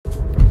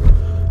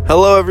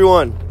Hello,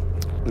 everyone.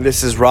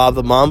 This is Rob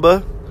the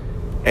Mamba,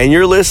 and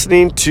you're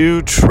listening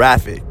to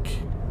Traffic.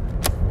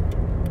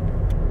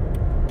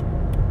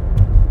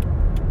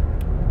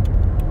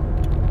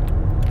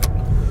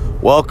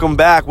 Welcome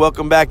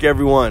back,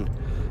 everyone.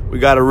 We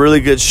got a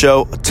really good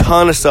show, a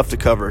ton of stuff to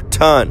cover,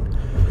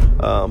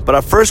 but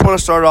I first want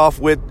to start off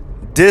with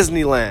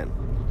Disneyland.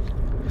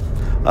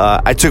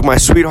 I took my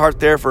sweetheart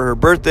there for her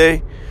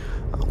birthday.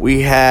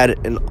 We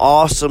had an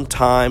awesome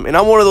time, and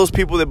I'm one of those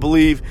people that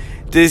believe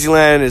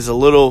Disneyland is a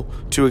little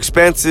too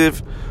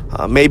expensive,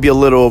 maybe a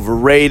little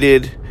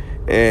overrated,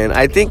 and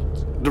I think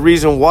the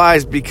reason why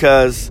is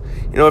because,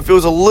 if it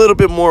was a little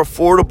bit more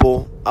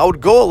affordable, I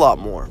would go a lot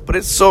more, but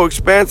it's so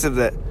expensive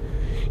that,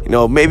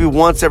 maybe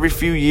once every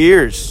few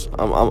years,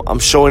 I'm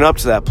showing up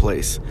to that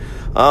place,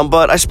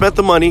 but I spent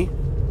the money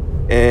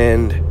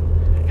and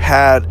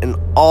had an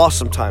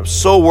awesome time,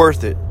 so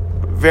worth it,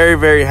 very,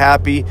 very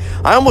happy.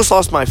 I almost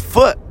lost my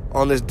foot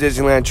on this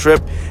Disneyland trip,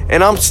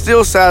 and I'm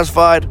still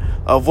satisfied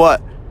of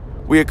what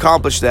we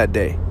accomplished that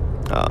day.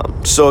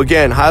 So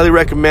again, highly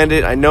recommend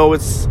it. I know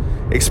it's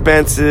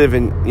expensive,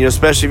 and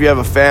especially if you have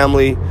a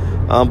family,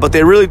 but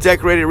they really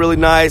decorated it really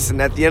nice,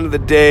 and at the end of the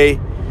day,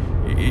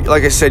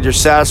 like I said, you're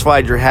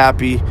satisfied, you're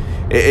happy.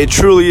 It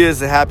truly is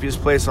the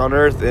happiest place on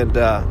earth, and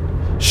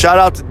shout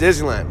out to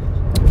Disneyland.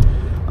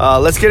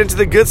 Let's get into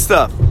the good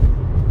stuff.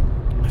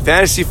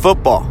 Fantasy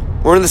football.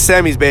 We're in the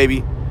semis,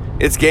 baby.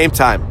 It's game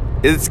time.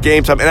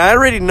 And I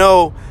already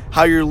know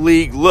how your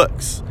league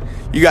looks.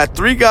 You got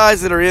 3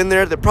 guys that are in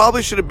there that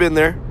probably should have been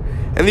there,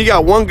 and then you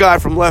got 1 guy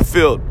from left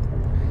field.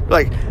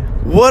 Like,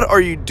 what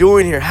are you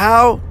doing here?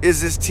 How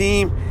is this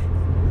team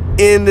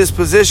in this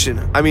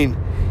position? I mean,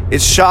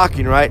 it's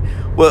shocking, right?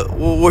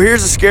 Well,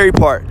 here's the scary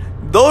part.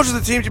 Those are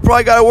the teams you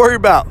probably got to worry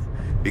about,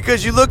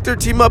 because you look their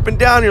team up and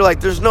down, and you're like,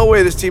 there's no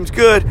way this team's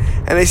good,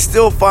 and they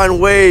still find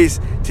ways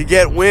to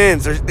get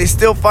wins. They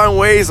still find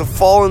ways of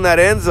fall in that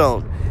end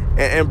zone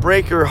and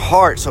break your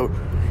heart. So,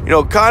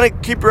 kind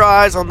of keep your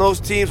eyes on those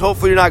teams.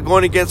 Hopefully you're not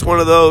going against one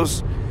of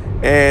those.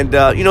 And,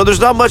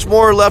 there's not much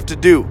more left to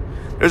do.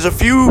 There's a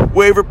few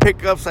waiver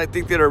pickups I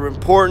think that are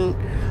important.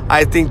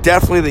 I think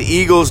definitely the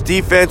Eagles'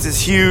 defense is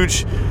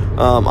huge.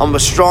 I'm a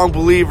strong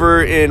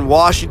believer in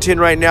Washington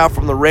right now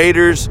from the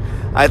Raiders.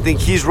 I think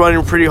he's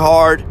running pretty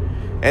hard.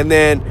 And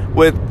then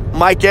with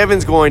Mike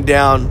Evans going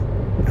down,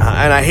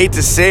 and I hate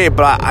to say it,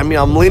 but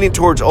I'm leaning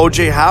towards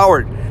O.J.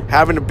 Howard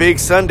having a big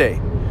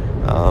Sunday.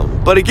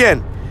 But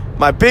again,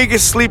 my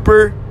biggest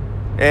sleeper,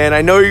 and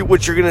I know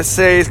what you're going to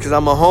say is because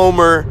I'm a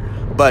homer,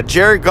 but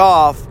Jared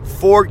Goff,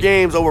 4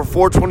 games over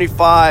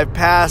 425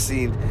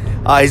 passing.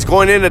 He's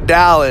going into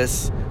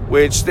Dallas,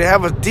 which they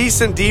have a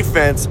decent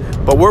defense,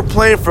 but we're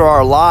playing for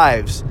our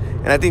lives.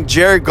 And I think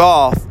Jared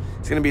Goff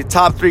is going to be a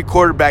top 3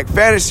 quarterback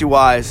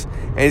fantasy-wise,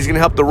 and he's going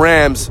to help the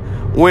Rams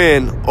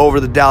win over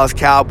the Dallas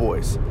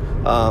Cowboys.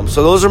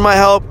 So those are my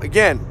help.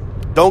 Again,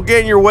 don't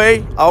get in your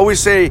way. I always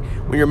say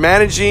when you're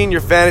managing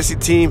your fantasy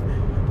team,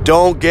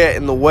 don't get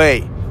in the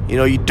way.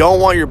 You don't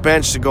want your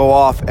bench to go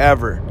off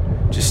ever.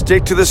 Just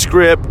stick to the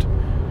script.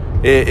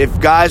 If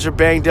guys are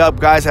banged up,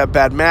 guys have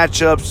bad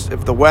matchups,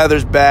 if the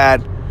weather's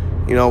bad,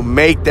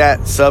 make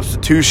that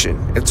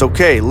substitution. It's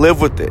okay.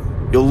 Live with it.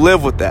 You'll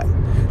live with that.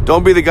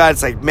 Don't be the guy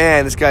that's like,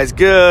 man, this guy's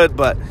good,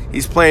 but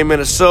he's playing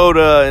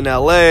Minnesota and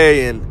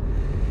LA, and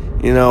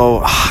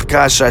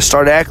gosh, should I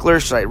start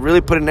Eckler? Should I really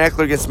put in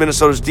Eckler against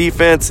Minnesota's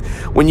defense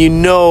when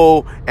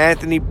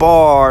Anthony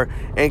Barr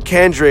and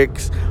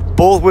Kendricks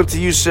both went to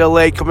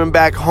UCLA coming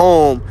back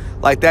home?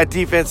 Like, that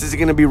defense isn't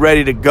going to be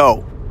ready to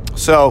go.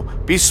 So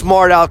be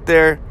smart out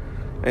there,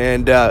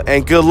 and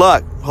good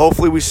luck.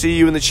 Hopefully we see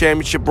you in the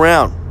championship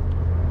round.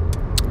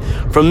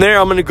 From there,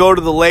 I'm going to go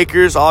to the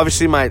Lakers.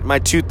 Obviously, my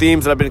 2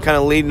 themes that I've been kind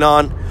of leading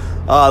on.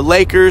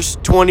 Lakers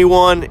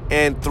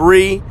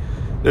 21-3.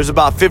 There's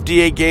about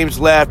 58 games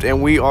left,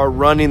 and we are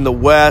running the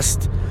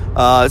West.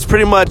 It's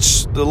pretty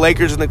much the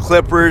Lakers and the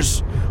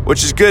Clippers,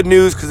 which is good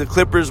news because the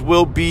Clippers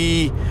will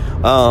be,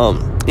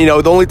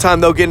 the only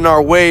time they'll get in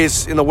our way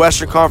is in the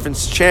Western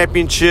Conference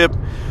Championship,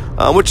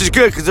 which is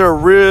good because they're a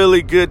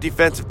really good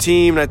defensive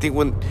team, and I think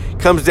when it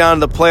comes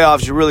down to the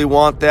playoffs, you really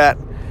want that.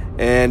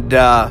 And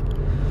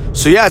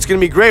so, yeah, it's going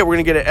to be great. We're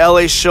going to get an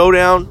LA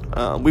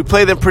showdown. We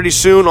play them pretty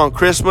soon on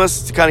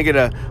Christmas to kind of get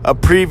a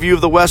preview of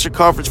the Western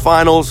Conference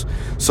Finals.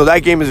 So that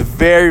game is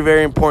very,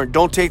 very important.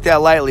 Don't take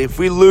that lightly. If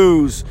we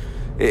lose,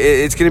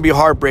 it's going to be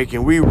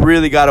heartbreaking. We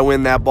really got to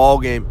win that ball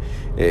game.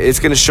 It's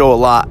going to show a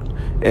lot.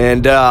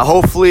 And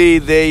hopefully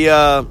they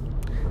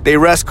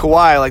rest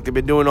Kawhi like they've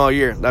been doing all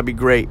year. That'd be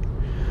great.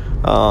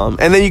 And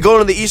then you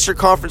go into the Eastern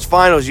Conference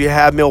Finals. You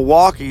have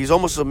Milwaukee. He's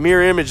almost a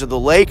mirror image of the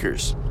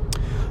Lakers.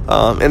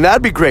 And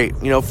that'd be great,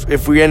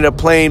 if we ended up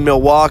playing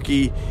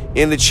Milwaukee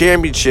in the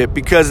championship,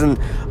 because in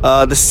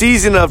the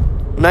season of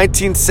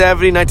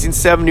 1970,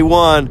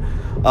 1971,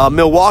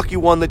 Milwaukee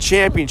won the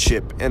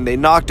championship, and they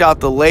knocked out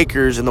the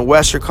Lakers in the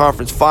Western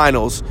Conference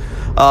Finals.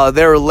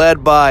 They were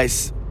led by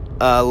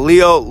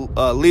Leo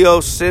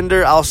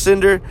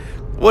Alcindor,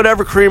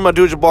 whatever Kareem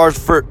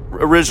Abdul-Jabbar's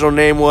original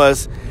name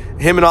was.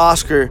 Him and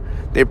Oscar,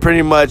 they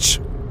pretty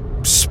much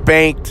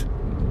spanked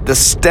the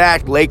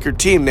stacked Laker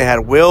team. They had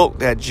Wilt,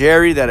 they had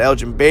Jerry, they had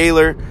Elgin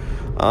Baylor.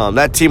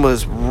 That team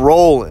was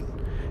rolling.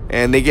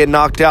 And they get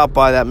knocked out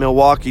by that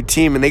Milwaukee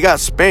team, and they got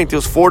spanked. It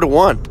was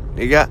 4-1.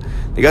 They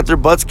got their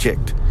butts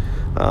kicked.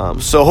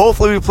 So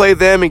hopefully we play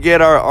them and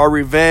get our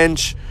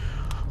revenge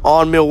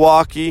on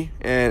Milwaukee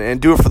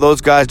and do it for those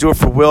guys, do it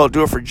for Wilt,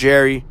 do it for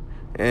Jerry.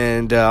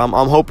 And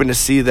I'm hoping to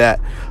see that.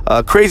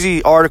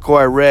 Crazy article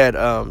I read.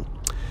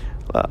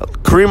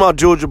 Kareem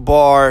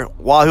Abdul-Jabbar,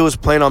 while he was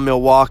playing on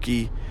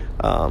Milwaukee,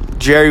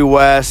 Jerry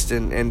West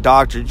and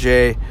Dr.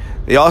 J,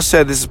 they all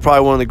said this is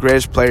probably one of the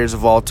greatest players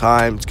of all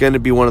time. It's going to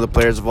be one of the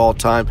players of all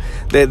time.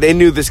 They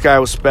knew this guy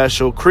was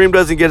special. Kareem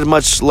doesn't get as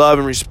much love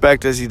and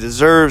respect as he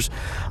deserves,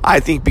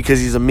 I think, because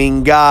he's a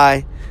mean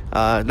guy,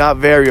 not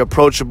very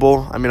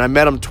approachable. I mean, I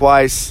met him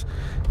twice,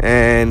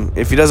 and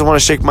if he doesn't want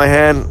to shake my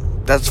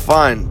hand, that's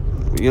fine.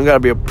 You don't got to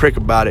be a prick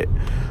about it.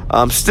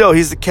 Still,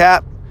 he's the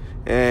cap,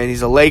 and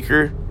he's a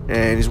Laker,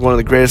 and he's one of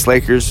the greatest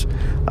Lakers.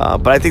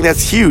 But I think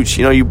that's huge.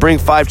 You know, you bring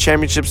 5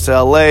 championships to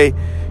L.A.,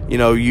 you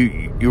know,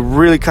 you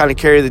really kind of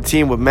carry the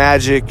team with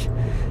magic,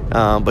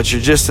 but you're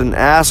just an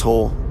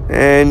asshole,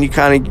 and you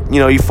kind of, you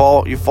know, you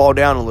fall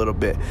down a little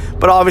bit.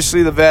 But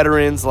obviously the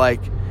veterans like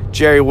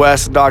Jerry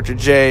West and Dr.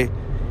 J,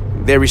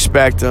 they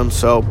respect him,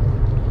 so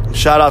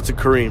shout out to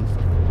Kareem.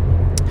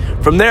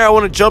 From there, I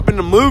want to jump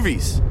into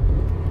movies.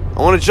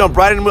 I want to jump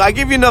right into movies. I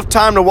gave you enough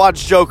time to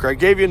watch Joker. I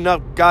gave you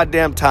enough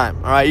goddamn time,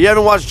 all right? You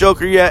haven't watched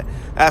Joker yet,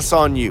 that's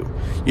on you.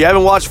 You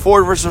haven't watched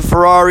Ford versus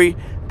Ferrari,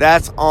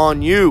 that's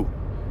on you.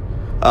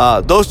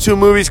 Those 2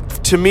 movies,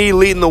 to me,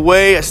 leading the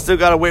way. I still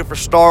got to wait for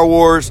Star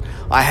Wars.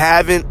 I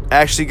haven't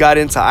actually got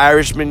into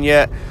Irishman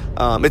yet.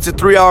 It's a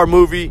 3-hour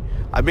movie.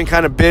 I've been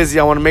kind of busy.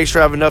 I want to make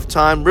sure I have enough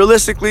time.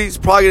 Realistically, it's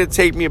probably going to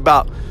take me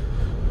about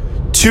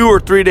 2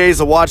 or 3 days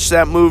to watch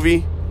that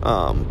movie.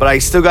 But I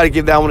still got to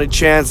give that one a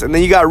chance. And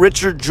then you got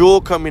Richard Jewell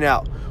coming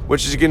out,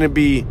 which is going to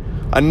be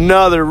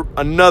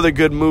another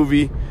good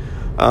movie.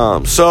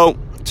 So,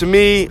 to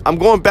me, I'm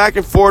going back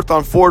and forth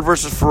on Ford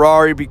versus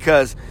Ferrari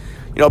because,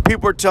 you know,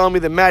 people are telling me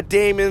that Matt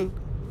Damon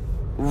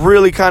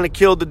really kind of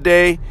killed the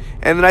day,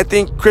 and then I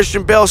think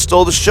Christian Bale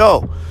stole the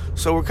show.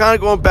 So we're kind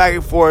of going back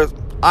and forth.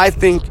 I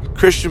think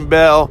Christian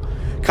Bale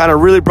kind of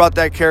really brought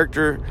that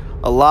character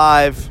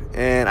alive,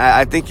 and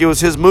I think it was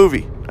his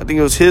movie.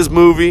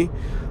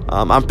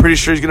 I'm pretty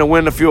sure he's going to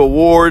win a few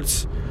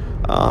awards.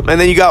 And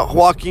then you got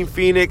Joaquin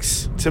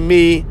Phoenix, to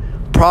me,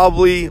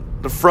 probably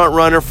the front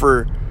runner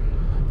for,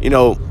 you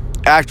know,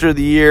 Actor of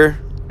the Year,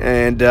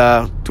 and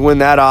to win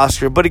that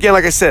Oscar. But again,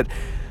 like I said,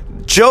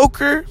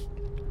 Joker,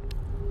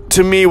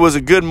 to me, was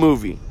a good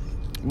movie.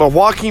 But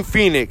Joaquin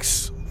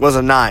Phoenix was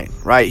a 9,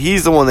 right?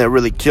 He's the one that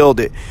really killed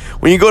it.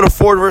 When you go to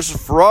Ford versus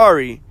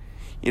Ferrari,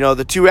 you know,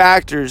 the 2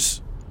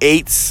 actors,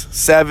 8s,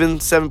 7s,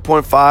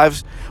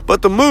 7.5s.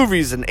 But the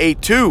movie's an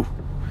 8.2.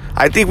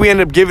 I think we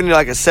ended up giving it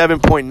like a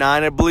 7.9,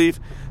 I believe.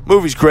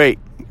 Movie's great.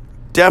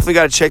 Definitely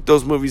got to check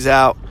those movies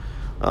out.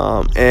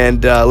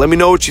 And let me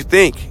know what you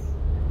think.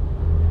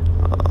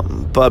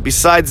 But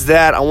besides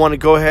that, I want to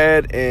go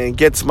ahead and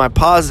get to my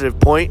positive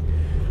point.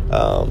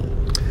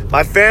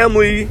 My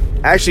family,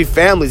 actually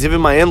families, even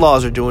my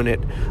in-laws are doing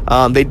it.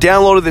 They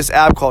downloaded this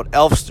app called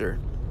Elfster.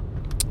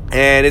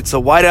 And it's a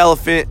white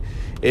elephant.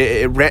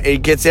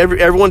 It gets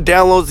everyone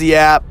downloads the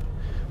app.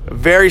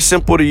 Very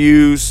simple to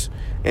use.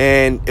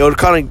 And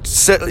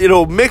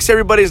it'll mix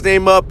everybody's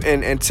name up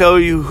and tell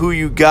you who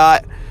you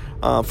got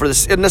for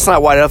this. And that's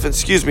not white elephant,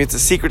 excuse me. It's a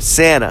Secret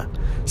Santa.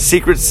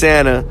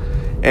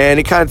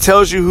 And it kind of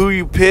tells you who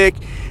you pick.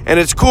 And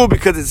it's cool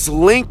because it's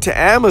linked to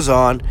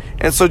Amazon.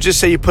 And so just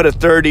say you put a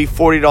 $30,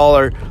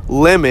 $40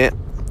 limit.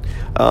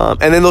 And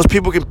then those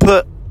people can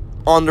put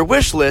on their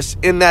wish list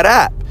in that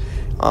app.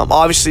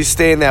 Obviously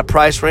stay in that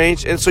price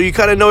range. And so you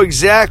kind of know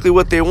exactly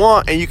what they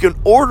want. And you can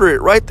order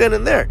it right then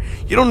and there.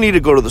 You don't need to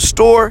go to the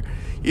store.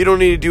 You don't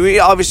need to do it.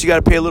 Obviously, you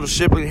got to pay a little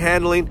shipping and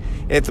handling.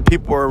 And if the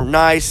people are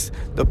nice,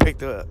 they'll pick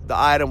the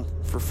item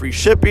for free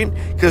shipping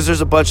because there's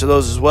a bunch of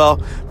those as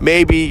well.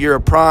 Maybe you're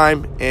a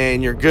Prime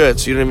and you're good,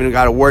 so you don't even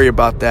got to worry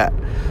about that.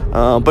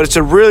 But it's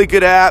a really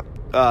good app.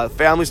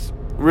 Family's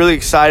really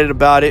excited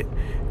about it,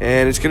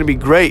 and it's going to be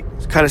great.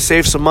 Kind of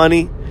save some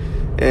money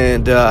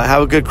and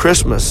have a good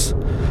Christmas.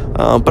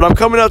 But I'm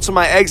coming up to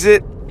my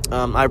exit.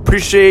 I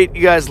appreciate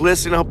you guys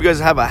listening. I hope you guys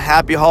have a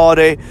happy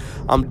holiday.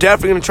 I'm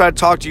definitely going to try to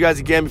talk to you guys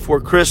again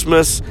before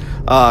Christmas.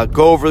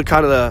 Go over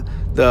kind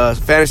of the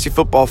fantasy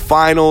football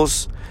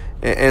finals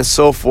and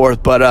so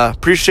forth. But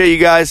appreciate you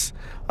guys.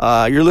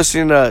 You're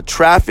listening to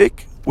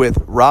Traffic with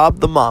Rob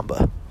the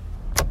Mamba.